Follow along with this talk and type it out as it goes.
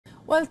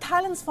Well,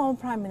 Thailand's former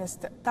Prime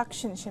Minister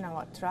Thaksin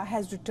Shinawatra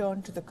has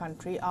returned to the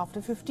country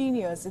after 15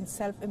 years in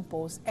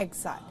self-imposed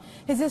exile.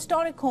 His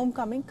historic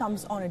homecoming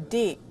comes on a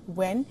day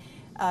when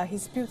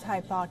his Thai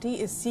party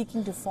is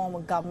seeking to form a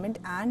government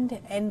and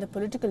end the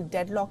political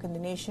deadlock in the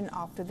nation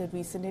after the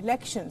recent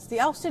elections. The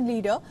ousted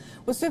leader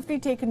was swiftly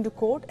taken to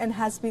court and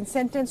has been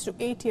sentenced to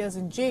 8 years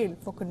in jail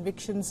for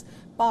convictions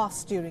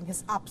passed during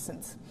his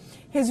absence.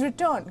 His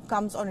return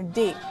comes on a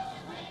day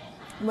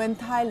when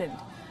Thailand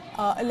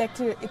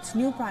elected its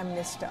new Prime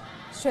Minister,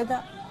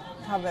 Srettha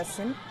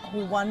Thavisin,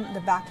 who won the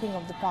backing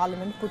of the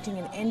parliament, putting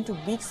an end to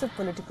weeks of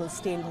political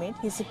stalemate.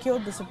 He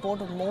secured the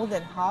support of more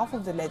than half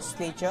of the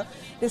legislature,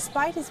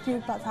 despite his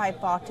Thai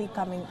party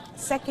coming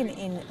second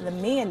in the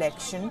May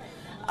election.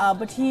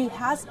 But he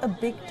has a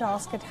big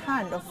task at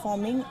hand of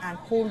forming and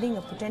holding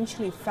a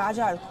potentially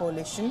fragile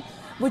coalition,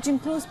 which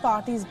includes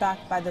parties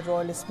backed by the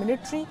royalist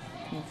military.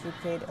 The military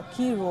played a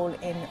key role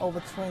in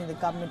overthrowing the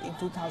government in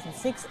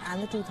 2006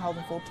 and the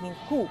 2014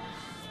 coup.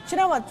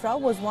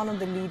 Shinawatra was one of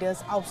the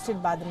leaders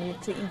ousted by the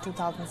military in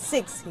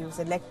 2006. He was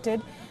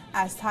elected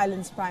as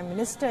Thailand's Prime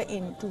Minister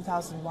in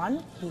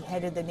 2001. He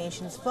headed the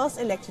nation's first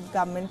elected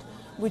government,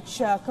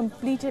 which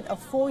completed a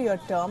 4-year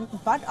term.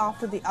 But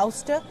after the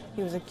ouster,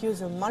 he was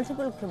accused of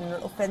multiple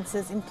criminal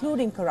offences,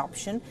 including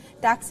corruption,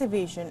 tax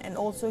evasion and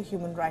also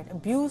human rights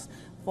abuse,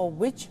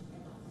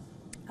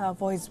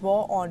 for his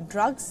war on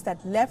drugs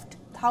that left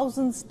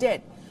thousands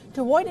dead.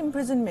 To avoid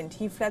imprisonment,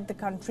 he fled the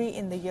country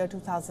in the year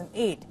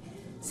 2008.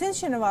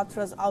 Since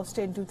Shinawatra's ouster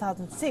in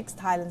 2006,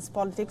 Thailand's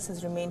politics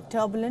has remained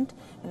turbulent.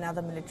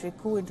 Another military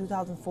coup in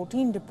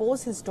 2014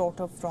 deposed his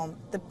daughter from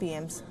the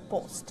PM's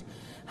post.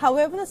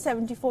 However, the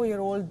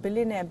 74-year-old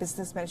billionaire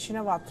businessman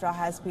Shinawatra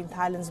has been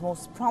Thailand's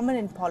most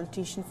prominent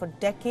politician for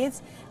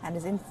decades, and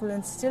his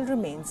influence still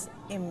remains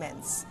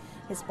immense.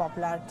 His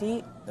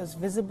popularity was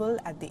visible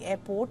at the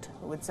airport,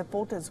 with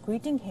supporters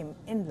greeting him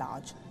in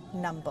large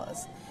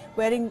numbers.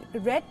 Wearing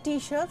red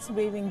T-shirts,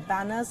 waving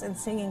banners and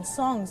singing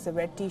songs, the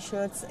Red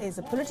T-shirts is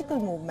a political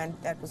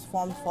movement that was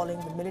formed following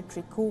the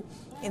military coup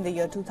in the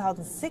year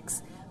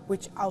 2006,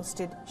 which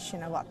ousted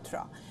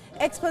Shinawatra.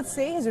 Experts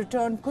say his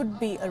return could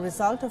be a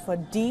result of a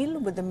deal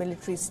with the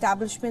military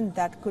establishment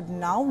that could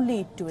now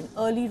lead to an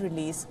early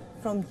release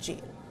from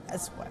jail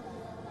as well.